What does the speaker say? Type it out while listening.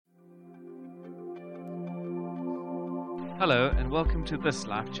Hello and welcome to this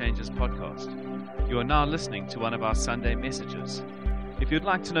Life Changes podcast. You are now listening to one of our Sunday messages. If you'd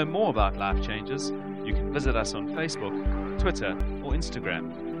like to know more about Life Changes, you can visit us on Facebook, Twitter, or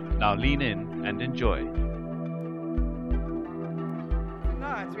Instagram. Now lean in and enjoy.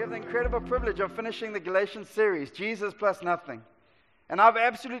 Tonight, we have the incredible privilege of finishing the Galatians series, Jesus plus nothing. And I've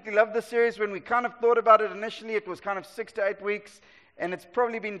absolutely loved this series. When we kind of thought about it initially, it was kind of 6 to 8 weeks, and it's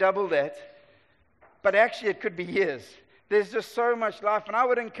probably been double that. But actually, it could be years. There's just so much life. And I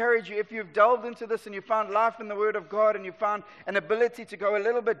would encourage you, if you've delved into this and you found life in the Word of God and you found an ability to go a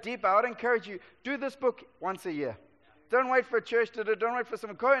little bit deeper, I would encourage you, do this book once a year. Don't wait for a church to do it. Don't wait for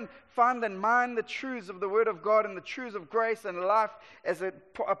someone. Go and find and mine the truths of the Word of God and the truths of grace and life as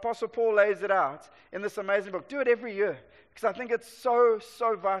Apostle Paul lays it out in this amazing book. Do it every year, because I think it's so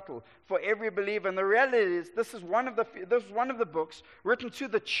vital for every believer. And the reality is, this is one of the books written to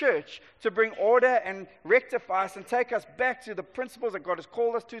the church to bring order and rectify us and take us back to the principles that God has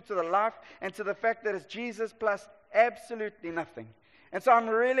called us to the life, and to the fact that it's Jesus plus absolutely nothing. And so I'm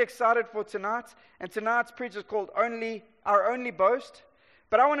really excited for tonight. And tonight's preach is called Our Only Boast.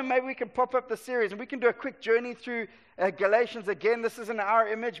 But maybe we can pop up the series and we can do a quick journey through Galatians again. This isn't our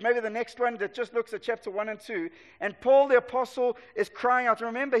image. Maybe the next one that just looks at chapter 1 and 2. And Paul the apostle is crying out.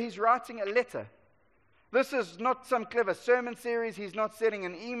 Remember, he's writing a letter. This is not some clever sermon series. He's not sending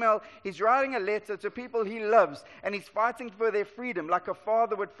an email. He's writing a letter to people he loves. And he's fighting for their freedom, like a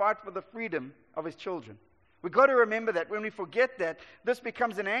father would fight for the freedom of his children. We've got to remember that. When we forget that, this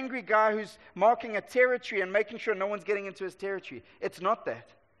becomes an angry guy who's marking a territory and making sure no one's getting into his territory. It's not that.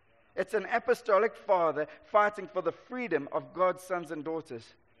 It's an apostolic father fighting for the freedom of God's sons and daughters.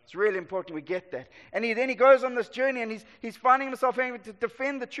 It's really important we get that. And then he goes on this journey, and he's finding himself having to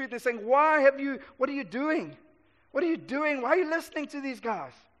defend the truth and saying, what are you doing? What are you doing? Why are you listening to these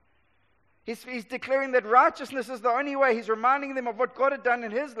guys? He's declaring that righteousness is the only way. He's reminding them of what God had done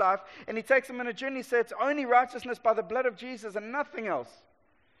in his life, and he takes them on a journey. He says it's only righteousness by the blood of Jesus and nothing else.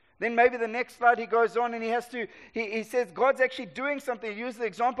 Then maybe the next slide he goes on and he says God's actually doing something. He uses the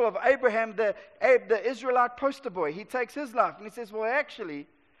example of Abraham, the Israelite poster boy. He takes his life and he says, well, actually,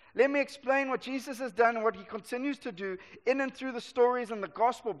 let me explain what Jesus has done and what he continues to do in and through the stories and the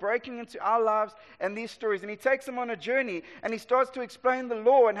gospel breaking into our lives and these stories. And he takes them on a journey and he starts to explain the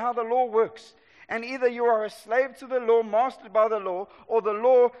law and how the law works. And either you are a slave to the law, mastered by the law, or the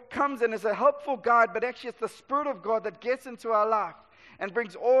law comes and is a helpful guide, but actually it's the Spirit of God that gets into our life and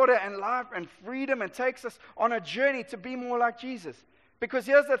brings order and life and freedom and takes us on a journey to be more like Jesus. Because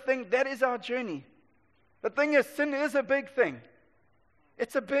here's the thing, that is our journey. The thing is, sin is a big thing.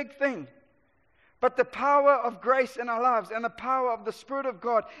 It's a big thing. But the power of grace in our lives and the power of the Spirit of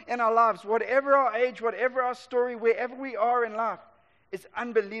God in our lives, whatever our age, whatever our story, wherever we are in life, is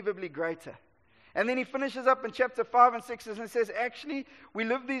unbelievably greater. And then he finishes up in chapter 5 and 6 and says, actually, we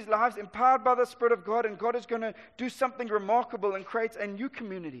live these lives empowered by the Spirit of God, and God is going to do something remarkable and create a new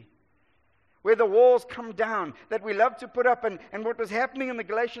community where the walls come down that we love to put up. And what was happening in the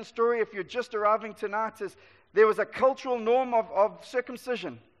Galatian story, if you're just arriving tonight, is there was a cultural norm of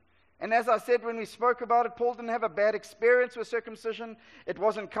circumcision. And as I said when we spoke about it, Paul didn't have a bad experience with circumcision. It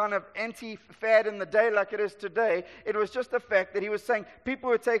wasn't kind of anti-fad in the day like it is today. It was just the fact that he was saying people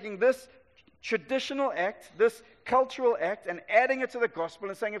were taking this traditional act, this cultural act, and adding it to the gospel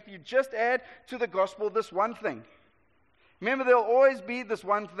and saying, if you just add to the gospel this one thing. Remember, there'll always be this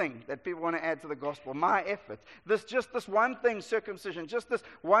one thing that people want to add to the gospel. My effort. This one thing, circumcision. Just this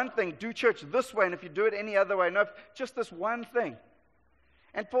one thing. Do church this way, and if you do it any other way, no, just this one thing.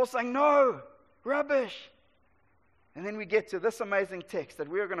 And Paul's saying, no, rubbish. And then we get to this amazing text that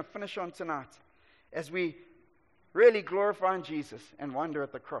we are going to finish on tonight as we really glorify Jesus and wonder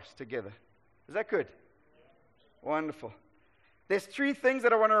at the cross together. Is that good? Wonderful. There's 3 things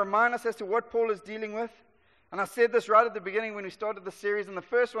that I want to remind us as to what Paul is dealing with. And I said this right at the beginning when we started the series, and the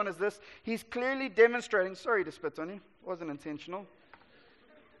first one is this. He's clearly demonstrating, sorry to spit on you, it wasn't intentional.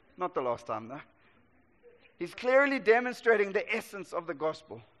 Not the last time though. He's clearly demonstrating the essence of the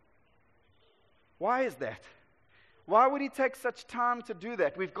gospel. Why is that? Why would he take such time to do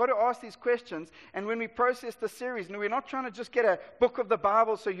that? We've got to ask these questions, and when we process the series, we're not trying to just get a book of the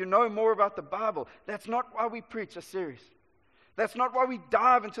Bible so you know more about the Bible. That's not why we preach a series. That's not why we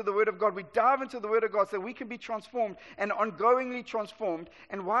dive into the Word of God. We dive into the Word of God so we can be transformed and ongoingly transformed.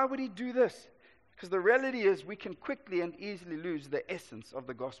 And why would he do this? Because the reality is we can quickly and easily lose the essence of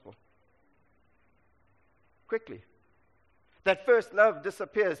the gospel. Quickly. That first love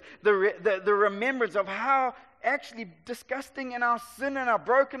disappears. The remembrance of how actually disgusting in our sin and our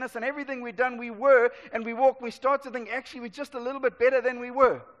brokenness and everything we've done, we were, and we walk, we start to think actually we're just a little bit better than we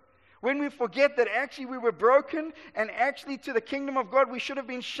were. When we forget that actually we were broken and actually to the kingdom of God we should have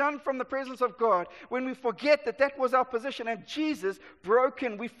been shunned from the presence of God. When we forget that that was our position and Jesus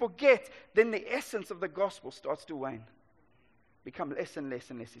broken, we forget, then the essence of the gospel starts to wane. Become less and less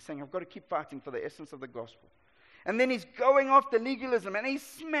and less. He's saying, I've got to keep fighting for the essence of the gospel. And then he's going after legalism and he's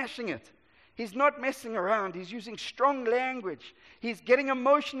smashing it. He's not messing around. He's using strong language. He's getting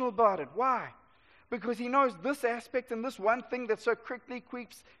emotional about it. Why? Because he knows this aspect and this one thing that so quickly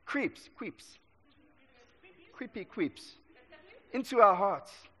creeps into our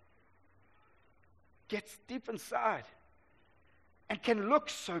hearts, gets deep inside, and can look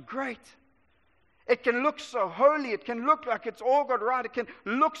so great. It can look so holy. It can look like it's all got right. It can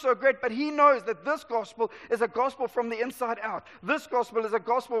look so great. But he knows that this gospel is a gospel from the inside out. This gospel is a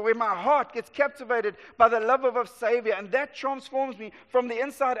gospel where my heart gets captivated by the love of a Savior. And that transforms me from the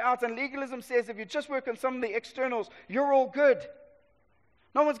inside out. And legalism says if you just work on some of the externals, you're all good.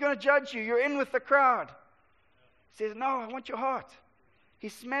 No one's going to judge you. You're in with the crowd. He says, no, I want your heart.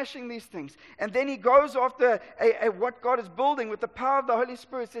 He's smashing these things. And then he goes after what God is building with the power of the Holy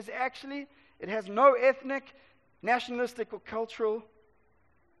Spirit. He says, actually, it has no ethnic, nationalistic, or cultural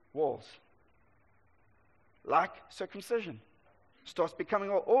walls. Like circumcision. Starts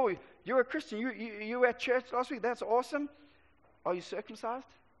becoming, oh, you're a Christian. You were at church last week. That's awesome. Are you circumcised?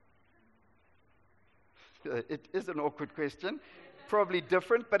 It is an awkward question. Probably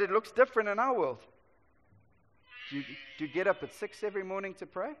different, but it looks different in our world. Do you get up at 6 every morning to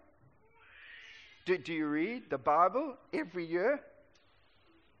pray? Do you read the Bible every year?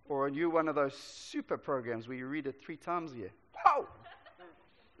 Or are you one of those super programs where you read it 3 times a year? Whoa!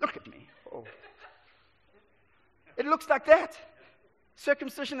 Look at me. Oh. It looks like that.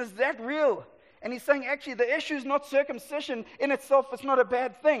 Circumcision is that real. And he's saying, actually, the issue is not circumcision in itself. It's not a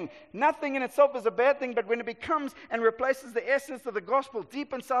bad thing. Nothing in itself is a bad thing, but when it becomes and replaces the essence of the gospel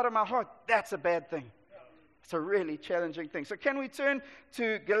deep inside of my heart, that's a bad thing. It's a really challenging thing. So can we turn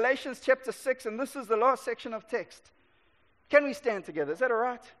to Galatians chapter 6, and this is the last section of text. Can we stand together? Is that all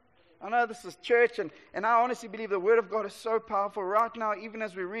right? I know this is church, and I honestly believe the Word of God is so powerful. Right now, even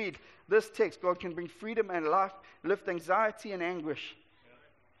as we read this text, God can bring freedom and life, lift anxiety and anguish,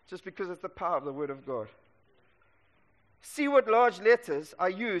 just because it's the power of the Word of God. See what large letters I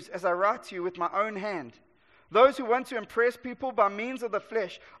use as I write to you with my own hand. Those who want to impress people by means of the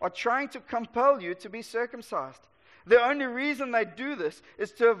flesh are trying to compel you to be circumcised. The only reason they do this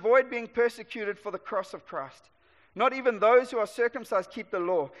is to avoid being persecuted for the cross of Christ. Not even those who are circumcised keep the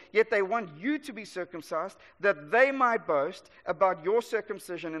law, yet they want you to be circumcised, that they might boast about your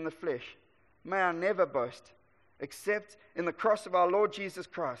circumcision in the flesh. May I never boast, except in the cross of our Lord Jesus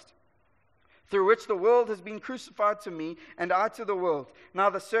Christ, through which the world has been crucified to me, and I to the world.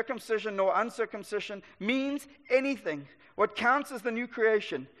 Neither circumcision nor uncircumcision means anything. What counts is the new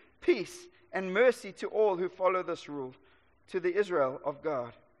creation, peace and mercy to all who follow this rule, to the Israel of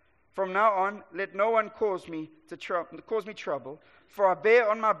God. From now on, let no one cause me trouble, for I bear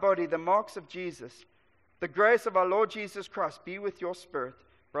on my body the marks of Jesus. The grace of our Lord Jesus Christ be with your spirit,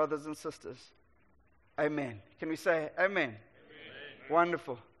 brothers and sisters. Amen. Can we say amen? Amen.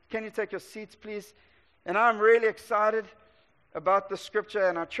 Wonderful. Can you take your seats, please? And I'm really excited about the scripture,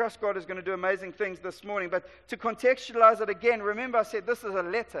 and I trust God is going to do amazing things this morning. But to contextualize it again, remember I said this is a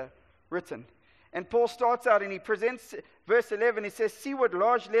letter written. And Paul starts out and he presents verse 11. He says, see what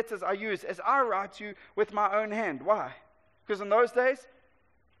large letters I use as I write to you with my own hand. Why? Because in those days,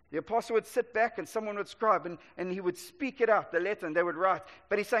 the apostle would sit back and someone would scribe and he would speak it out, the letter, and they would write.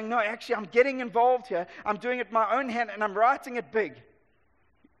 But he's saying, no, actually, I'm getting involved here. I'm doing it with my own hand and I'm writing it big.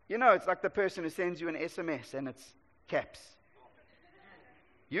 You know, it's like the person who sends you an SMS and it's caps.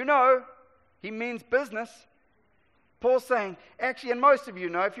 You know, he means business. Paul's saying, actually, and most of you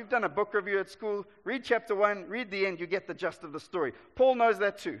know, if you've done a book review at school, read chapter 1, read the end, you get the gist of the story. Paul knows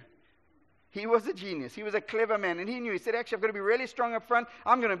that too. He was a genius. He was a clever man, and he knew. He said, actually, I've got to be really strong up front.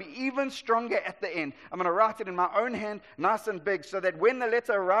 I'm going to be even stronger at the end. I'm going to write it in my own hand, nice and big, so that when the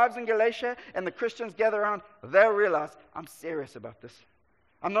letter arrives in Galatia and the Christians gather around, they'll realize, I'm serious about this.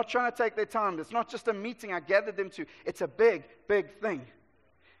 I'm not trying to take their time. It's not just a meeting I gathered them to. It's a big, big thing.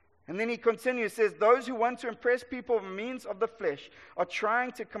 And then he continues, says, those who want to impress people by means of the flesh are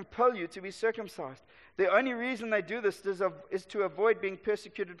trying to compel you to be circumcised. The only reason they do this is to avoid being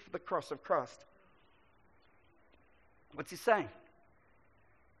persecuted for the cross of Christ. What's he saying?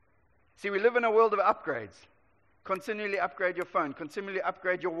 See, we live in a world of upgrades. Continually upgrade your phone, continually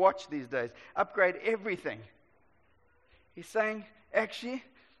upgrade your watch these days, upgrade everything. He's saying, actually,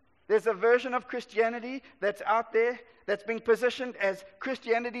 there's a version of Christianity that's out there that's being positioned as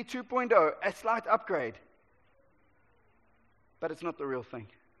Christianity 2.0, a slight upgrade. But it's not the real thing.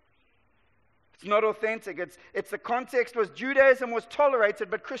 It's not authentic. It's the context was Judaism was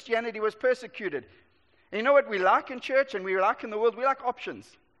tolerated, but Christianity was persecuted. And you know what we like in church and we like in the world? We like options.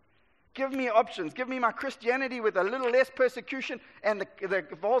 Give me options. Give me my Christianity with a little less persecution. And the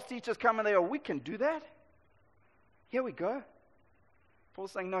false teachers come and they go, we can do that? Here we go.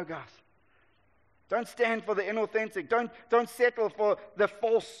 Paul's saying, no, guys. Don't stand for the inauthentic. Don't settle for the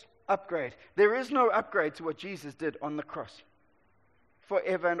false upgrade. There is no upgrade to what Jesus did on the cross.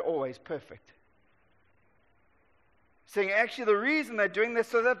 Forever and always perfect. Saying actually the reason they're doing this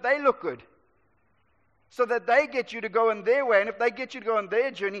so that they look good. So that they get you to go in their way. And if they get you to go on their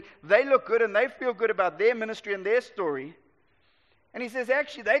journey, they look good and they feel good about their ministry and their story. And he says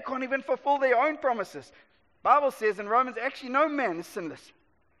actually they can't even fulfill their own promises. Bible says in Romans, actually no man is sinless.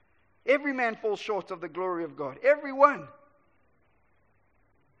 Every man falls short of the glory of God. Everyone.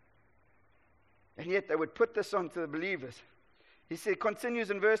 And yet they would put this on to the believers. He said,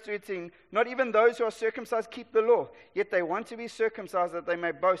 continues in verse 13, not even those who are circumcised keep the law, yet they want to be circumcised that they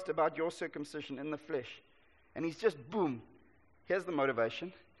may boast about your circumcision in the flesh. And he's just, boom, here's the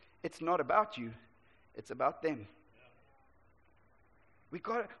motivation. It's not about you, it's about them. We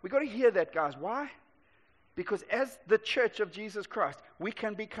got to hear that, guys. Why? Because as the church of Jesus Christ, we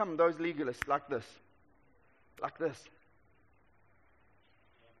can become those legalists like this. Like this.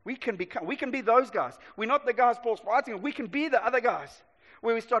 We can be those guys. We're not the guys Paul's fighting. We can be the other guys.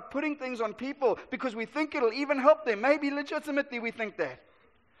 Where we start putting things on people because we think it'll even help them. Maybe legitimately we think that.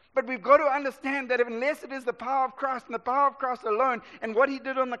 But we've got to understand that unless it is the power of Christ and the power of Christ alone and what He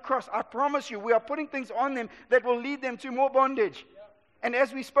did on the cross, I promise you, we are putting things on them that will lead them to more bondage. And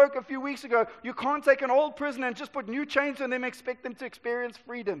as we spoke a few weeks ago, you can't take an old prisoner and just put new chains on them and expect them to experience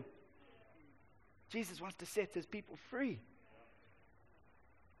freedom. Jesus wants to set His people free.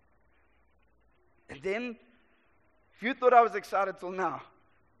 And then, if you thought I was excited till now,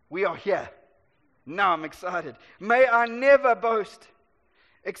 we are here. Now I'm excited. May I never boast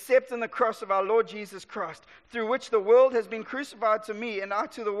except in the cross of our Lord Jesus Christ, through which the world has been crucified to me and I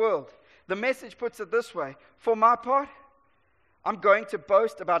to the world. The Message puts it this way: for my part, I'm going to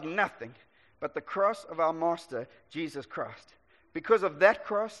boast about nothing but the cross of our Master, Jesus Christ. Because of that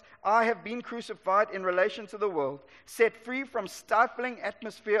cross, I have been crucified in relation to the world, set free from stifling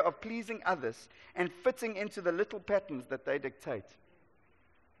atmosphere of pleasing others and fitting into the little patterns that they dictate.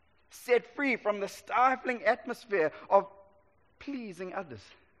 Set free from the stifling atmosphere of pleasing others.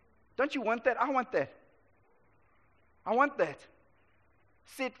 Don't you want that? I want that. I want that.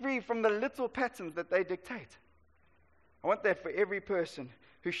 Set free from the little patterns that they dictate. I want that for every person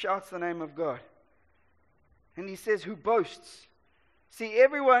who shouts the name of God. And he says, who boasts. See,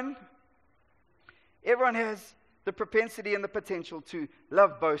 everyone has the propensity and the potential to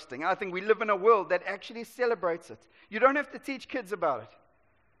love boasting. I think we live in a world that actually celebrates it. You don't have to teach kids about it.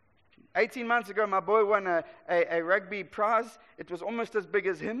 18 months ago, my boy won a rugby prize. It was almost as big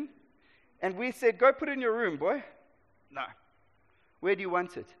as him. And we said, go put it in your room, boy. No. Where do you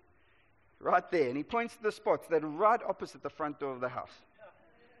want it? Right there. And he points to the spots that are right opposite the front door of the house.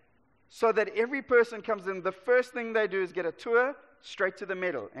 So that every person comes in, the first thing they do is get a tour straight to the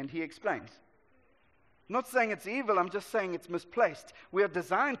medal. And he explains. I'm not saying it's evil, I'm just saying it's misplaced. We are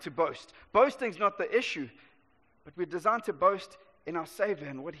designed to boast. Boasting's not the issue. But we're designed to boast in our Savior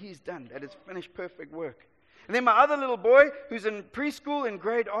and what He's done, that His finished perfect work. And then my other little boy, who's in preschool in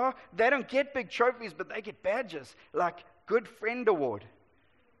grade R, they don't get big trophies, but they get badges, like Good Friend Award.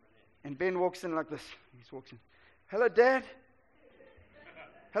 And Ben walks in like this. He walks in. Hello, Dad.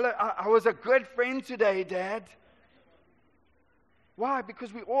 Hello, I was a good friend today, Dad. Why?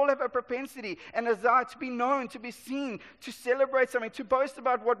 Because we all have a propensity and a desire to be known, to be seen, to celebrate something, to boast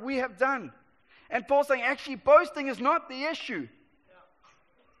about what we have done. And Paul's saying, actually, boasting is not the issue.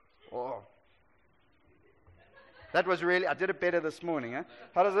 Oh. That was really, I did it better this morning. Huh?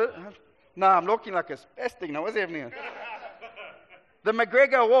 How does it? No, I'm looking like a spastic now. What's happening? The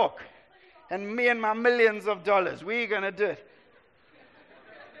McGregor walk. And me and my millions of dollars. We're going to do it.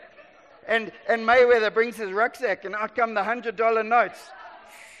 And Mayweather brings his rucksack, and out come the $100 notes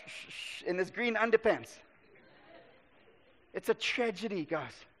in his green underpants. It's a tragedy,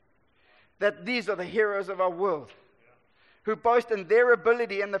 guys, that these are the heroes of our world who boast in their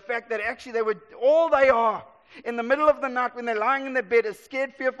ability and the fact that actually all they are in the middle of the night when they're lying in their bed is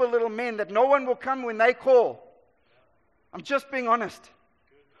scared, fearful little men that no one will come when they call. I'm just being honest.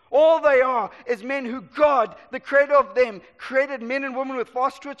 All they are is men who God, the creator of them, created men and women with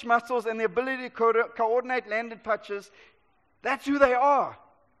fast twitch muscles and the ability to coordinate landed punches. That's who they are.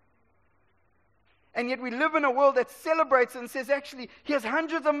 And yet we live in a world that celebrates and says, actually, here's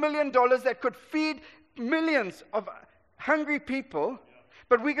hundreds of $1 million that could feed millions of hungry people.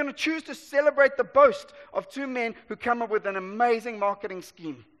 But we're going to choose to celebrate the boast of two men who come up with an amazing marketing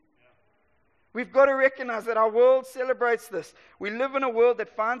scheme. We've got to recognize that our world celebrates this. We live in a world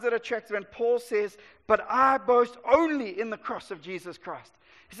that finds it attractive, and Paul says, but I boast only in the cross of Jesus Christ.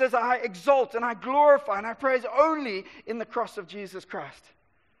 He says, I exalt and I glorify and I praise only in the cross of Jesus Christ.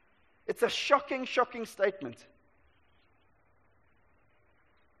 It's a shocking, shocking statement.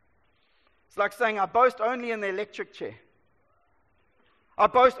 It's like saying, I boast only in the electric chair. I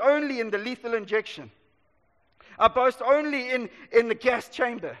boast only in the lethal injection. I boast only in the gas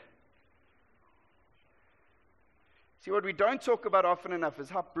chamber. See, what we don't talk about often enough is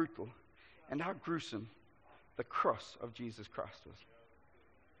how brutal and how gruesome the cross of Jesus Christ was.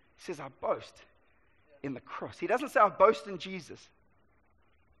 He says, I boast in the cross. He doesn't say, I boast in Jesus.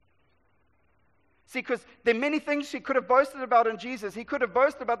 See, because there are many things he could have boasted about in Jesus. He could have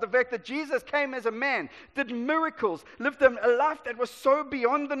boasted about the fact that Jesus came as a man, did miracles, lived a life that was so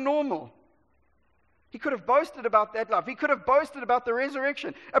beyond the normal. He could have boasted about that life. He could have boasted about the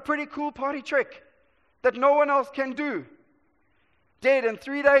resurrection, a pretty cool party trick that no one else can do. Dead, and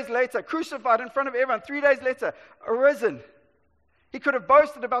 3 days later, crucified in front of everyone, 3 days later, arisen. He could have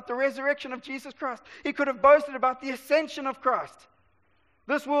boasted about the resurrection of Jesus Christ. He could have boasted about the ascension of Christ.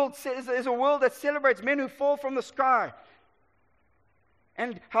 This world is a world that celebrates men who fall from the sky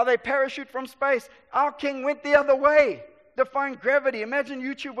and how they parachute from space. Our King went the other way, defying gravity. Imagine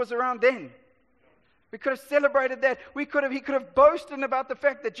YouTube was around then. We could have celebrated that. He could have boasted about the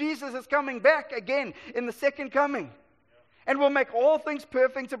fact that Jesus is coming back again in the second coming. And will make all things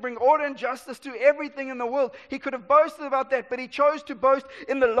perfect to bring order and justice to everything in the world. He could have boasted about that, but he chose to boast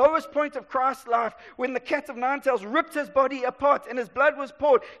in the lowest point of Christ's life, when the cat of nine tails ripped his body apart and his blood was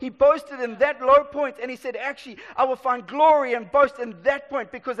poured. He boasted in that low point, and he said, actually, I will find glory and boast in that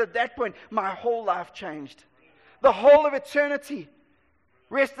point, because at that point, my whole life changed. The whole of eternity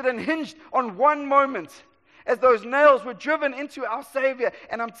rested and hinged on one moment, as those nails were driven into our Savior.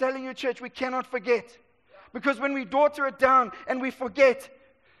 And I'm telling you, church, we cannot forget. Because when we daughter it down and we forget,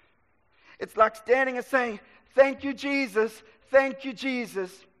 it's like standing and saying, thank you, Jesus. Thank you,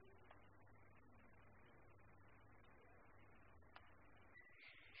 Jesus.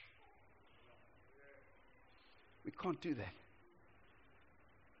 We can't do that.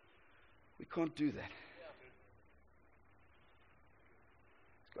 We can't do that.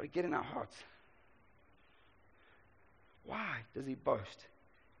 It's got to get in our hearts. Why does he boast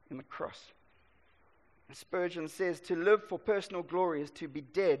in the cross? Spurgeon says, to live for personal glory is to be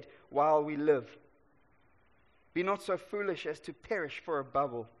dead while we live. Be not so foolish as to perish for a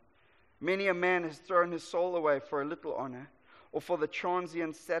bubble. Many a man has thrown his soul away for a little honor, or for the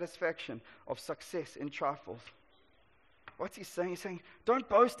transient satisfaction of success in trifles. What's he saying? He's saying, don't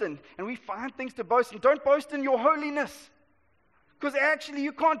boast in, and we find things to boast in. Don't boast in your holiness, because actually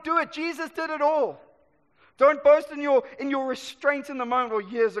you can't do it. Jesus did it all. Don't boast in your restraint in the moment. Well,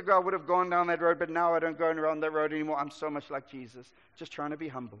 years ago I would have gone down that road, but now I don't go around that road anymore. I'm so much like Jesus, just trying to be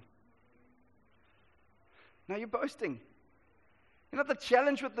humble. Now you're boasting. You know, the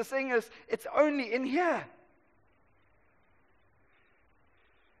challenge with this thing is, it's only in here.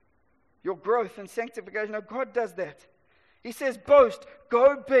 Your growth and sanctification, no, God does that. He says, boast,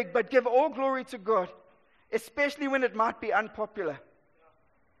 go big, but give all glory to God, especially when it might be unpopular.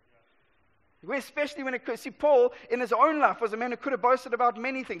 Especially when it could. See, Paul, in his own life, was a man who could have boasted about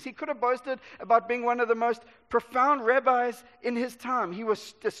many things. He could have boasted about being one of the most profound rabbis in his time. He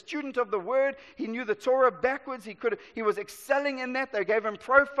was a student of the Word. He knew the Torah backwards. He was excelling in that. They gave him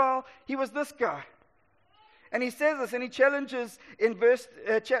profile. He was this guy. And he says this, and he challenges in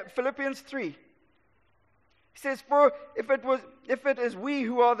Philippians 3. He says, for if it is we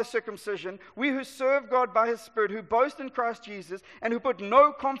who are the circumcision, we who serve God by his Spirit, who boast in Christ Jesus, and who put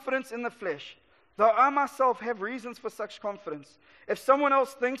no confidence in the flesh, though I myself have reasons for such confidence. If someone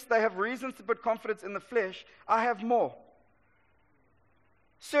else thinks they have reasons to put confidence in the flesh, I have more.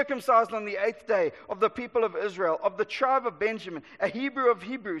 Circumcised on the 8th day, of the people of Israel, of the tribe of Benjamin, a Hebrew of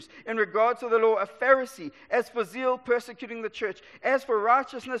Hebrews, in regard to the law, a Pharisee, as for zeal persecuting the church, as for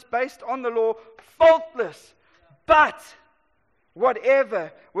righteousness based on the law, faultless. But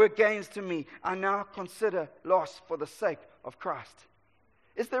whatever were gains to me, I now consider loss for the sake of Christ.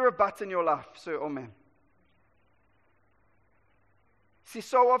 Is there a but in your life, sir or ma'am? See,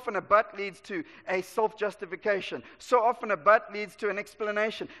 so often a but leads to a self-justification. So often a but leads to an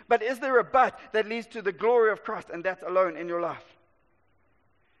explanation. But is there a but that leads to the glory of Christ, and that alone in your life?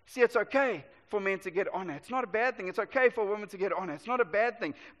 See, it's okay for men to get honor. It's not a bad thing. It's okay for women to get honor. It's not a bad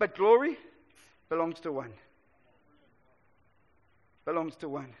thing. But glory belongs to one. Belongs to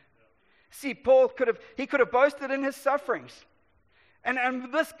one. See, Paul could have boasted in his sufferings.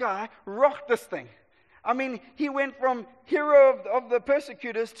 And this guy rocked this thing. I mean, he went from hero of the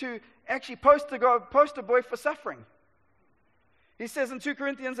persecutors to actually poster boy for suffering. He says in 2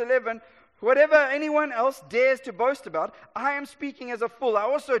 Corinthians 11, whatever anyone else dares to boast about, I am speaking as a fool. I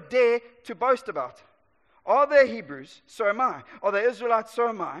also dare to boast about. Are they Hebrews? So am I. Are they Israelites? So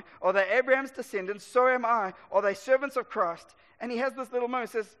am I. Are they Abraham's descendants? So am I. Are they servants of Christ? And he has this little moment.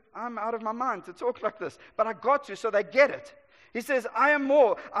 He says, I'm out of my mind to talk like this, but I got to, so they get it. He says, I am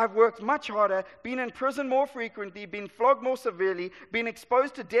more. I've worked much harder, been in prison more frequently, been flogged more severely, been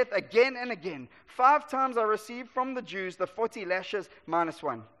exposed to death again and again. 5 times I received from the Jews the 40 lashes minus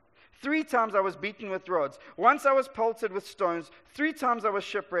 1. 3 times I was beaten with rods. Once I was pelted with stones. 3 times I was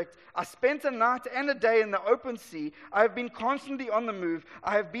shipwrecked. I spent a night and a day in the open sea. I have been constantly on the move.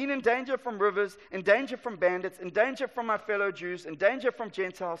 I have been in danger from rivers, in danger from bandits, in danger from my fellow Jews, in danger from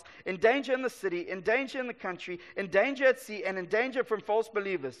Gentiles, in danger in the city, in danger in the country, in danger at sea, and in danger from false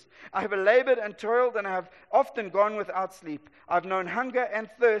believers. I have labored and toiled, and I have often gone without sleep. I have known hunger and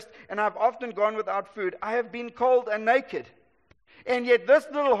thirst, and I have often gone without food. I have been cold and naked. And yet this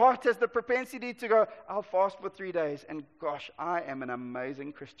little heart has the propensity to go, I'll fast for 3 days. And gosh, I am an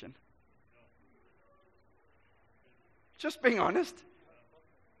amazing Christian. Just being honest.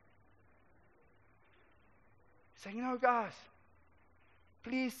 Saying, no, guys,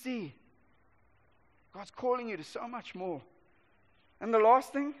 please see. God's calling you to so much more. And the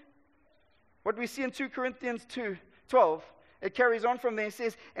last thing, what we see in 2 Corinthians 2:12, it carries on from there. He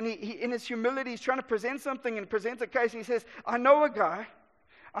says, and he in his humility, he's trying to present something and present a case. He says, I know a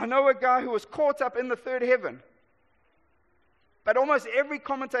guy who was caught up in the third heaven. But almost every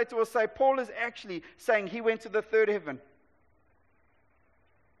commentator will say Paul is actually saying he went to the third heaven.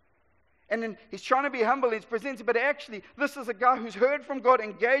 And then he's trying to be humble, he's presenting, but actually, this is a guy who's heard from God,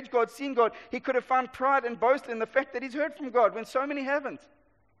 engaged God, seen God. He could have found pride and boast in the fact that he's heard from God when so many haven't.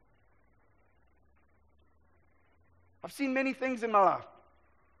 I've seen many things in my life.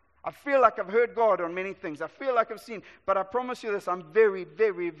 I feel like I've heard God on many things. I feel like I've seen, but I promise you this, I'm very,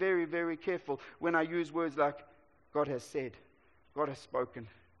 very, very, very careful when I use words like God has said, God has spoken.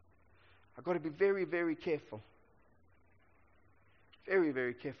 I've got to be very, very careful. Very,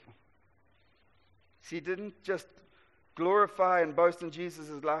 very careful. See, he didn't just glorify and boast in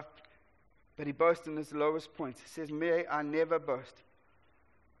Jesus' life, but he boasted in his lowest point. He says, may I never boast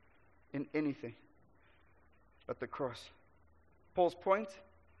in anything but the cross. Paul's point,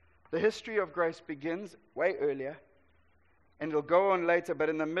 the history of grace begins way earlier, and it'll go on later, but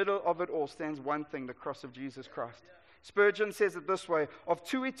in the middle of it all stands one thing, the cross of Jesus Christ. Spurgeon says it this way, of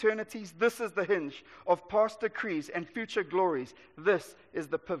 2 eternities, this is the hinge. Of past decrees and future glories, this is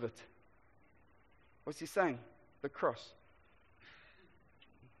the pivot. What's he saying? The cross.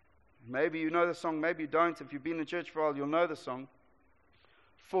 Maybe you know the song, maybe you don't. If you've been in church for a while, you'll know the song.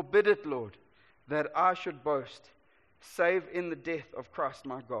 Forbid it, Lord, that I should boast, save in the death of Christ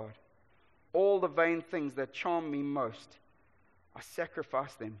my God. All the vain things that charm me most, I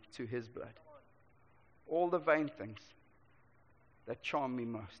sacrifice them to his blood. All the vain things that charm me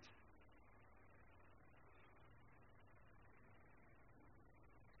most.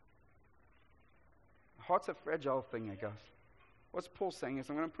 Heart's a fragile thing, guys. What's Paul saying is,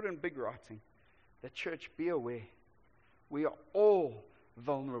 I'm going to put in big writing, that church, be aware. We are all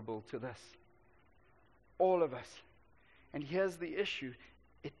vulnerable to this. All of us. And here's the issue.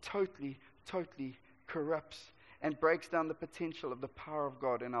 It totally, totally corrupts and breaks down the potential of the power of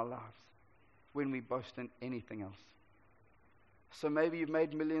God in our lives when we boast in anything else. So maybe you've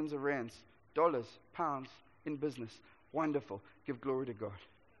made millions of rands, dollars, pounds in business. Wonderful. Give glory to God.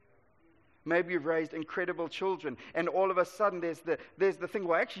 Maybe you've raised incredible children, and all of a sudden there's the thing,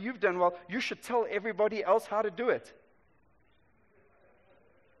 well, actually you've done well. You should tell everybody else how to do it.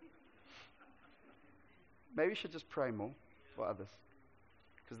 Maybe you should just pray more for others,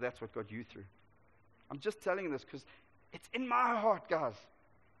 because that's what got you through. I'm just telling you this because it's in my heart, guys.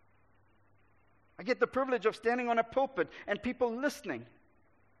 I get the privilege of standing on a pulpit and people listening.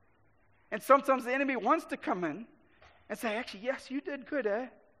 And sometimes the enemy wants to come in and say, actually, yes, you did good, eh?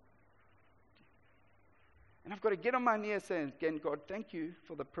 And I've got to get on my knees and say, again, God, thank you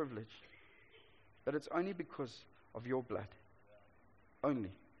for the privilege. But it's only because of your blood.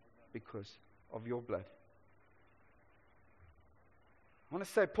 Only because of your blood. I want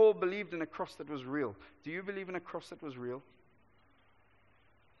to say Paul believed in a cross that was real. Do you believe in a cross that was real?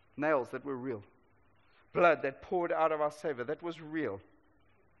 Nails that were real. Blood that poured out of our Savior, that was real.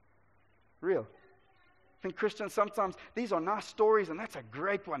 Real. I think Christians sometimes, these are nice stories, and that's a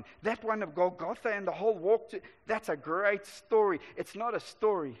great one. That one of Golgotha and the whole walk, that's a great story. It's not a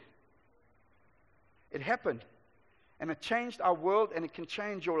story. It happened. And it changed our world, and it can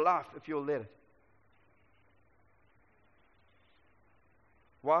change your life if you'll let it.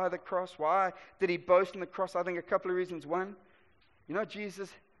 Why the cross? Why did he boast in the cross? I think a couple of reasons. One, Jesus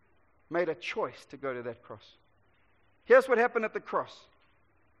made a choice to go to that cross. Here's what happened at the cross.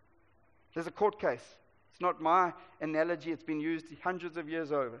 There's a court case. It's not my analogy. It's been used hundreds of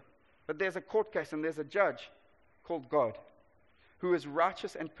years over. But there's a court case, and there's a judge called God, who is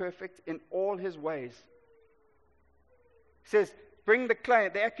righteous and perfect in all his ways. He says, bring the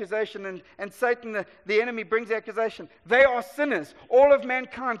claim, the accusation, and Satan, the enemy, brings the accusation. They are sinners. All of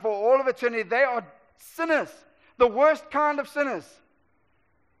mankind, for all of eternity, they are sinners. The worst kind of sinners.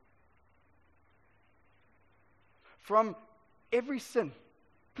 From every sin.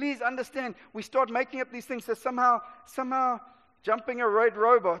 Please understand, we start making up these things that somehow jumping a road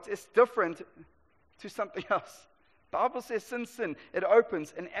robot is different to something else. The Bible says sin. It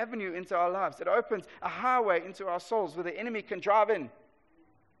opens an avenue into our lives. It opens a highway into our souls where the enemy can drive in.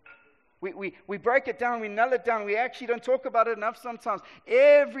 We break it down, we null it down. We actually don't talk about it enough sometimes.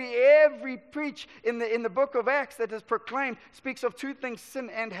 Every preach in the book of Acts that is proclaimed speaks of two things, sin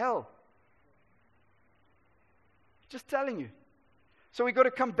and hell. Just telling you. So we've got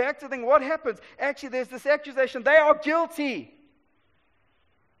to come back to think, what happens? Actually, there's this accusation. They are guilty.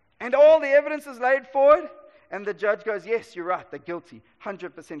 And all the evidence is laid forward. And the judge goes, yes, you're right, they're guilty.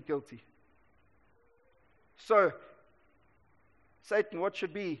 100% guilty. So, Satan, what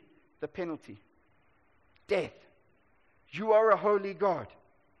should be the penalty? Death. You are a holy God.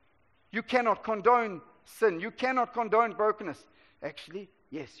 You cannot condone sin. You cannot condone brokenness. Actually,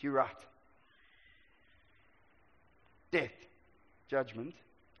 yes, you're right. Death. Judgment.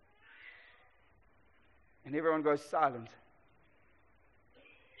 And everyone goes silent.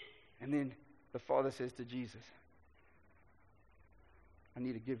 And then the Father says to Jesus, I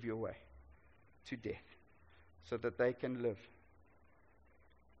need to give you away to death so that they can live.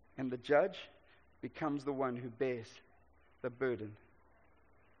 And the judge becomes the one who bears the burden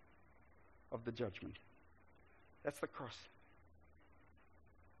of the judgment. That's the cross.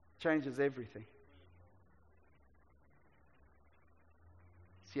 Changes everything.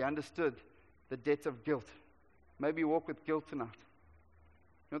 See, I understood the debt of guilt. Maybe you walk with guilt tonight.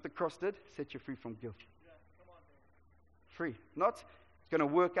 You know what the cross did? Set you free from guilt. Yeah, come on, free. Not it's going to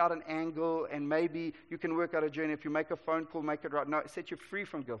work out an angle, and maybe you can work out a journey. If you make a phone call, make it right. No, it set you free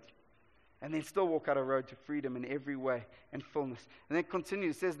from guilt. And then still walk out a road to freedom in every way and fullness. And then it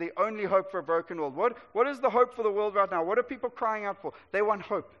continues. It says the only hope for a broken world. What is the hope for the world right now? What are people crying out for? They want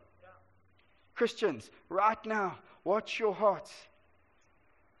hope. Yeah. Christians, right now, watch your hearts.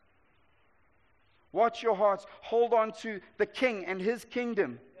 Watch your hearts. Hold on to the King and His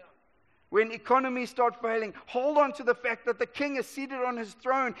kingdom. Yeah. When economies start failing, hold on to the fact that the King is seated on His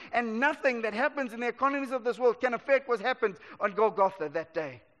throne, and nothing that happens in the economies of this world can affect what happened on Golgotha that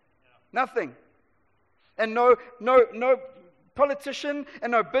day. Yeah. Nothing. And no politician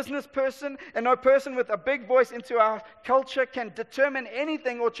and no business person and no person with a big voice into our culture can determine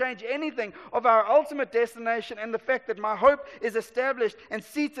anything or change anything of our ultimate destination and the fact that my hope is established and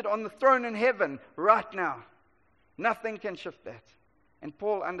seated on the throne in heaven right now. Nothing can shift that. And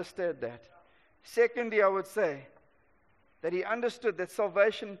Paul understood that. Secondly, I would say that he understood that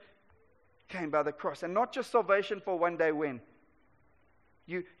salvation came by the cross. And not just salvation for one day when.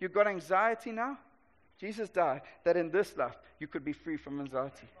 You've got anxiety now? Jesus died that in this life you could be free from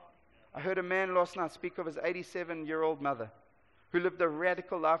anxiety. I heard a man last night speak of his 87-year-old mother who lived a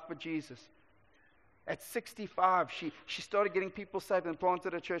radical life for Jesus. At 65, she started getting people saved and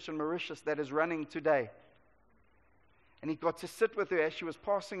planted a church in Mauritius that is running today. And he got to sit with her as she was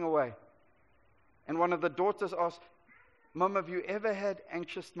passing away. And one of the daughters asked, Mom, have you ever had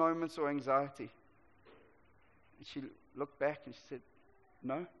anxious moments or anxiety? And she looked back and she said,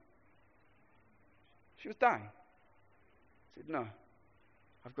 no. She was dying. I said, no,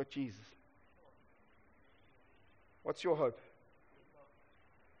 I've got Jesus. What's your hope?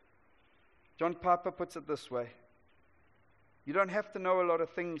 John Piper puts it this way. You don't have to know a lot of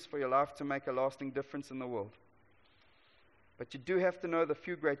things for your life to make a lasting difference in the world. But you do have to know the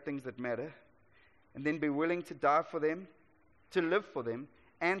few great things that matter, and then be willing to die for them, to live for them,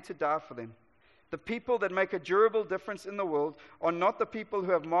 and to die for them. The people that make a durable difference in the world are not the people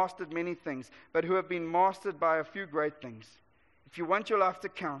who have mastered many things, but who have been mastered by a few great things. If you want your life to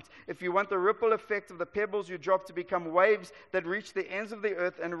count, if you want the ripple effect of the pebbles you drop to become waves that reach the ends of the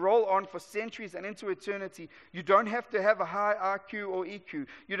earth and roll on for centuries and into eternity, you don't have to have a high IQ or EQ.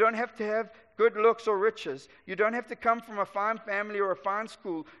 You don't have to have good looks or riches. You don't have to come from a fine family or a fine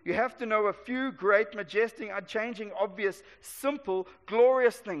school. You have to know a few great, majestic, unchanging, obvious, simple,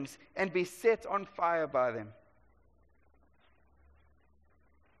 glorious things and be set on fire by them.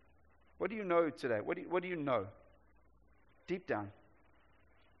 What do you know today? What do you know? Deep down.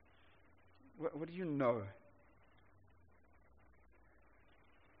 What do you know?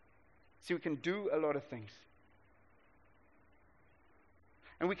 See, we can do a lot of things.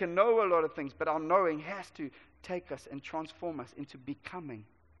 And we can know a lot of things, but our knowing has to take us and transform us into becoming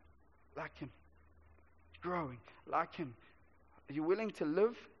like Him. Growing like Him. Are you willing to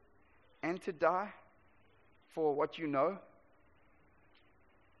live and to die for what you know?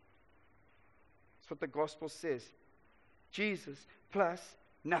 That's what the gospel says. Jesus plus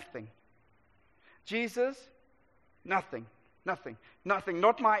nothing. Jesus, nothing. Nothing. Nothing.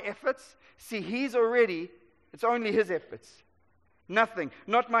 Not my efforts. See, He's already, it's only His efforts. Nothing.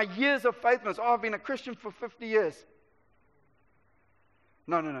 Not my years of faithfulness. Oh, I've been a Christian for 50 years.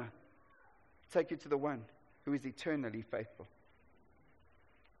 No. Take you to the one who is eternally faithful.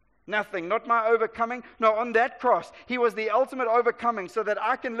 Nothing. Not my overcoming. No, on that cross, He was the ultimate overcoming so that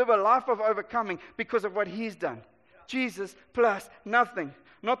I can live a life of overcoming because of what He's done. Jesus plus nothing.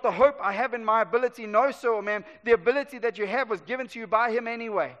 Not the hope I have in my ability. No, sir, ma'am. The ability that you have was given to you by Him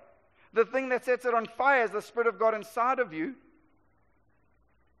anyway. The thing that sets it on fire is the Spirit of God inside of you.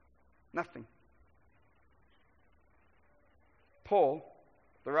 Nothing. Paul,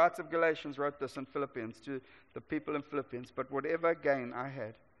 the writer of Galatians, wrote this in Philippians to the people in Philippians. But whatever gain I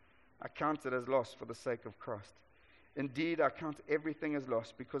had, I counted as loss for the sake of Christ. Indeed, I count everything as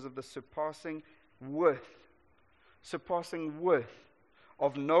loss because of the surpassing worth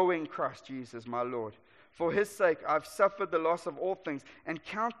of knowing Christ Jesus, my Lord. For His sake, I've suffered the loss of all things and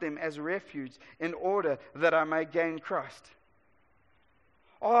count them as refuge in order that I may gain Christ.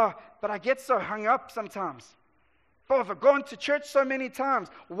 Oh, but I get so hung up sometimes. Oh, I've gone to church so many times.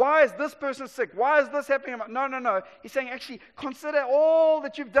 Why is this person sick? Why is this happening? No. He's saying, actually, consider all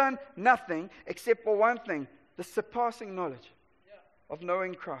that you've done, nothing except for one thing, the surpassing knowledge of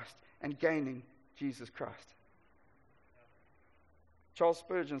knowing Christ and gaining Jesus Christ. Charles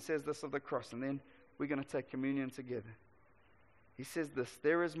Spurgeon says this of the cross, and then we're going to take communion together. He says this: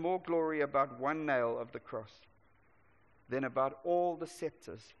 there is more glory about one nail of the cross than about all the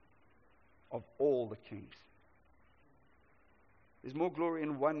scepters of all the kings. There's more glory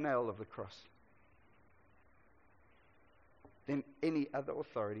in one nail of the cross than any other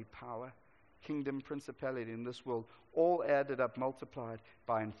authority, power, kingdom, principality in this world, all added up, multiplied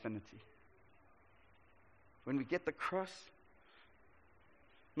by infinity. When we get the cross,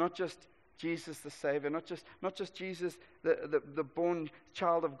 not just Jesus the Savior, not just Jesus the born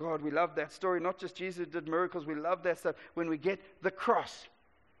child of God. We love that story. Not just Jesus did miracles. We love that stuff. When we get the cross,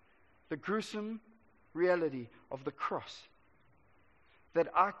 the gruesome reality of the cross, that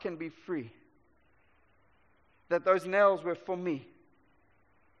I can be free, that those nails were for me,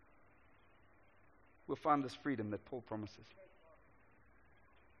 we'll find this freedom that Paul promises.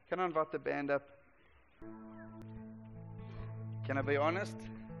 Can I invite the band up? Can I be honest?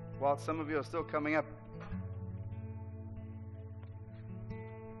 While some of you are still coming up.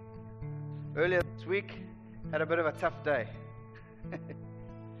 Earlier this week, had a bit of a tough day.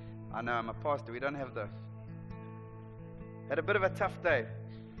 I know, I'm a pastor, we don't have those. Had a bit of a tough day.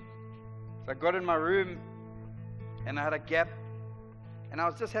 So I got in my room and I had a gap and I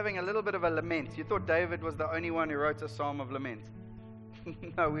was just having a little bit of a lament. You thought David was the only one who wrote a psalm of lament.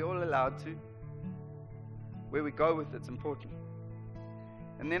 No, we're all allowed to. Where we go with it's important.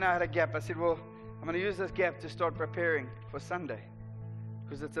 And then I had a gap. I said, well, I'm going to use this gap to start preparing for Sunday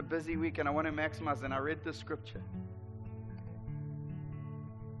because it's a busy week and I want to maximize. And I read the scripture.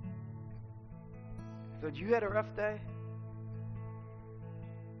 I thought, you had a rough day?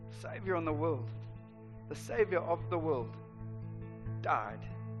 Savior on the world, the Savior of the world, died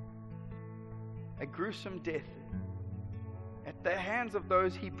a gruesome death at the hands of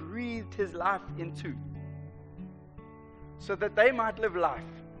those He breathed His life into, so that they might live life.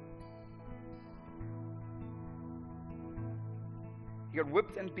 He got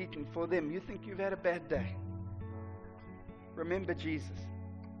whipped and beaten for them. You think you've had a bad day? Remember Jesus.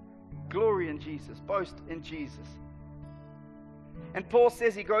 Glory in Jesus. Boast in Jesus. And Paul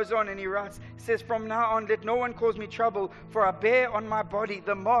says, he goes on and he writes, he says, from now on, let no one cause me trouble, for I bear on my body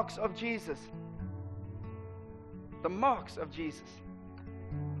the marks of Jesus. The marks of Jesus.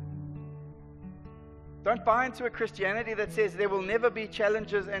 Don't buy into a Christianity that says there will never be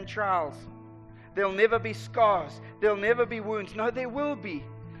challenges and trials. There'll never be scars. There'll never be wounds. No, there will be.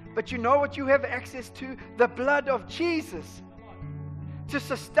 But you know what you have access to? The blood of Jesus. To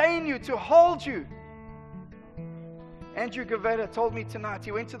sustain you, to hold you. Andrew Gavetta told me tonight,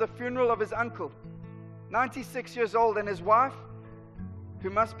 he went to the funeral of his uncle, 96 years old, and his wife, who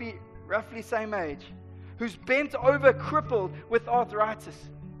must be roughly same age, who's bent over, crippled with arthritis.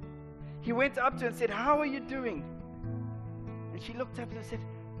 He went up to her and said, "How are you doing?" And she looked up and said,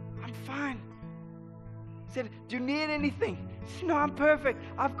 "I'm fine." He said, "Do you need anything?" She said, "No, I'm perfect.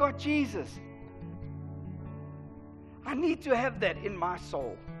 I've got Jesus." I need to have that in my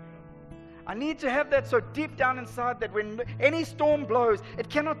soul. I need to have that so deep down inside that when any storm blows, it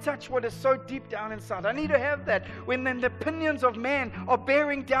cannot touch what is so deep down inside. I need to have that when then the opinions of man are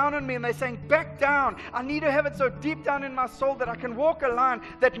bearing down on me and they're saying, "Back down." I need to have it so deep down in my soul that I can walk a line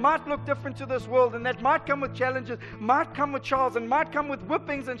that might look different to this world, and that might come with challenges, might come with trials, and might come with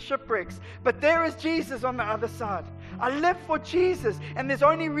whippings and shipwrecks. But there is Jesus on the other side. I live for Jesus, and there's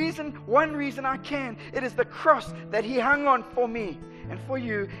only one reason I can. It is the cross that He hung on for me, and for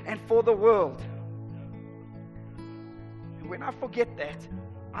you, and for the world. And when I forget that,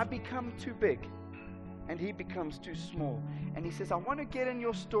 I become too big, and He becomes too small. And He says, "I want to get in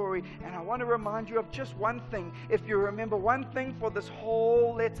your story, and I want to remind you of just one thing. If you remember one thing for this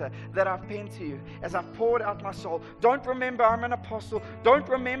whole letter that I've penned to you, as I've poured out my soul, don't remember I'm an apostle. Don't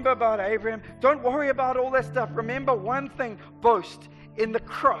remember about Abraham. Don't worry about all that stuff. Remember one thing. Boast in the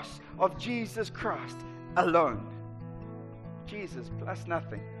cross of Jesus Christ alone." Jesus plus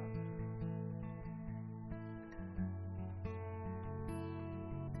nothing.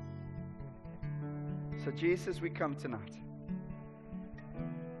 So Jesus, we come tonight.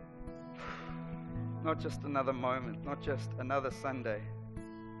 Not just another moment, not just another Sunday,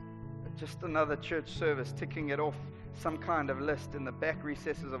 but just another church service ticking it off some kind of list in the back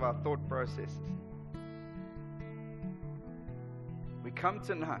recesses of our thought processes. We come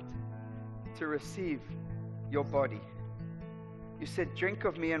tonight to receive your body. You said, "Drink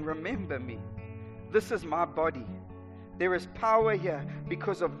of me and remember me. This is my body." There is power here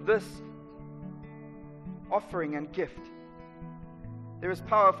because of this offering and gift. There is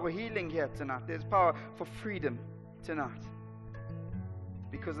power for healing here tonight. There's power for freedom tonight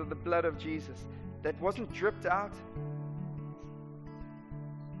because of the blood of Jesus that wasn't dripped out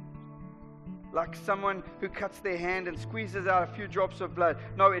like someone who cuts their hand and squeezes out a few drops of blood.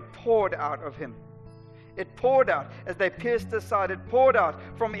 No, it poured out of Him. It poured out as they pierced His side. It poured out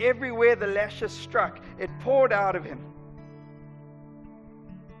from everywhere the lashes struck. It poured out of Him.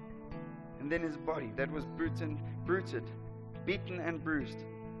 And then His body that was bruised, beaten and bruised.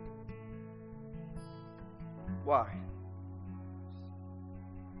 Why?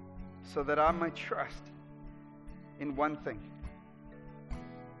 So that I might trust in one thing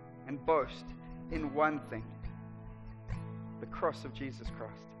and boast in one thing. The cross of Jesus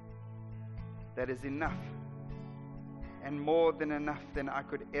Christ. That is enough, and more than enough than I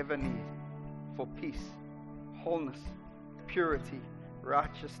could ever need for peace, wholeness, purity,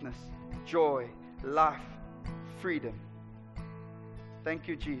 righteousness, joy, life, freedom. Thank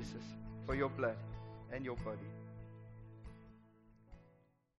you, Jesus, for your blood and your body.